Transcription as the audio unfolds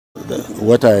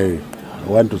What I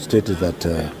want to state is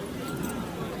that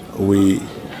we,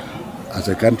 as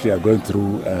a country, are going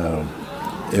through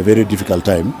a very difficult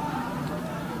time.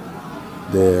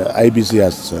 The IBC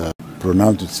has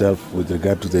pronounced itself with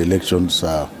regard to the elections,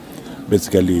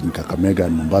 basically in Kakamega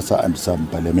and Mombasa, and some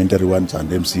parliamentary ones and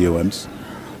MCA ones.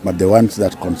 But the ones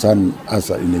that concern us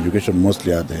in education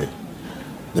mostly are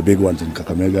the big ones in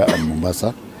Kakamega and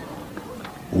Mombasa.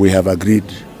 We have agreed,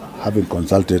 having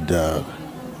consulted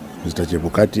Mr.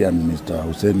 Chebukati and Mr.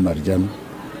 Hussein Marjan,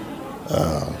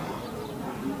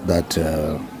 that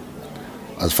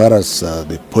as far as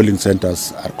the polling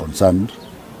centers are concerned,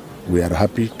 we are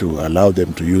happy to allow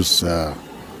them to use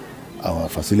our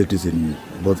facilities in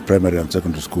both primary and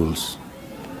secondary schools.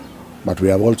 But we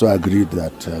have also agreed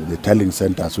that the tallying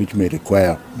centers, which may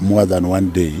require more than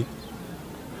one day,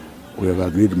 we have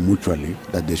agreed mutually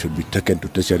that they should be taken to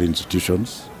tertiary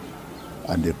institutions,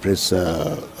 and the press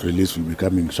release will be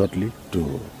coming shortly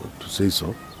to say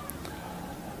so.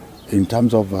 In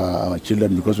terms of our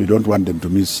children, because we don't want them to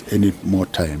miss any more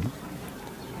time,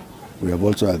 we have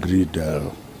also agreed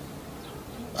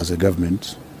as a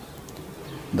government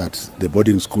that the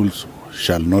boarding schools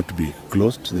shall not be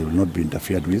closed, they will not be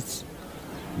interfered with.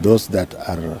 Those that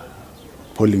are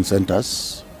polling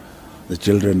centers, the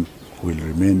children will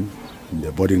remain in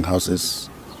the boarding houses,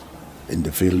 in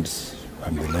the fields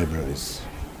and the libraries.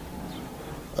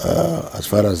 As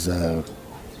far as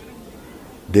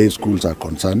day schools are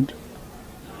concerned,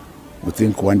 we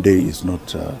think one day is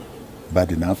not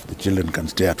bad enough. The children can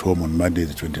stay at home on Monday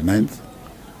the 29th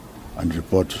and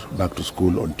report back to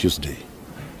school on Tuesday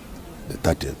the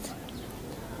 30th.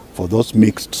 For those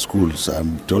mixed schools,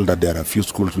 I'm told that there are a few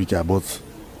schools which are both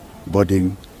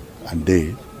boarding and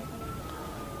day.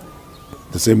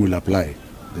 The same will apply.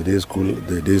 The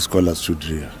day scholars should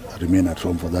remain at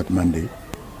home for that Monday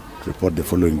to report the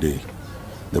following day.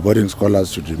 The boarding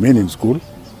scholars should remain in school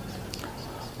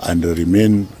and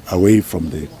remain away from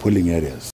the polling areas.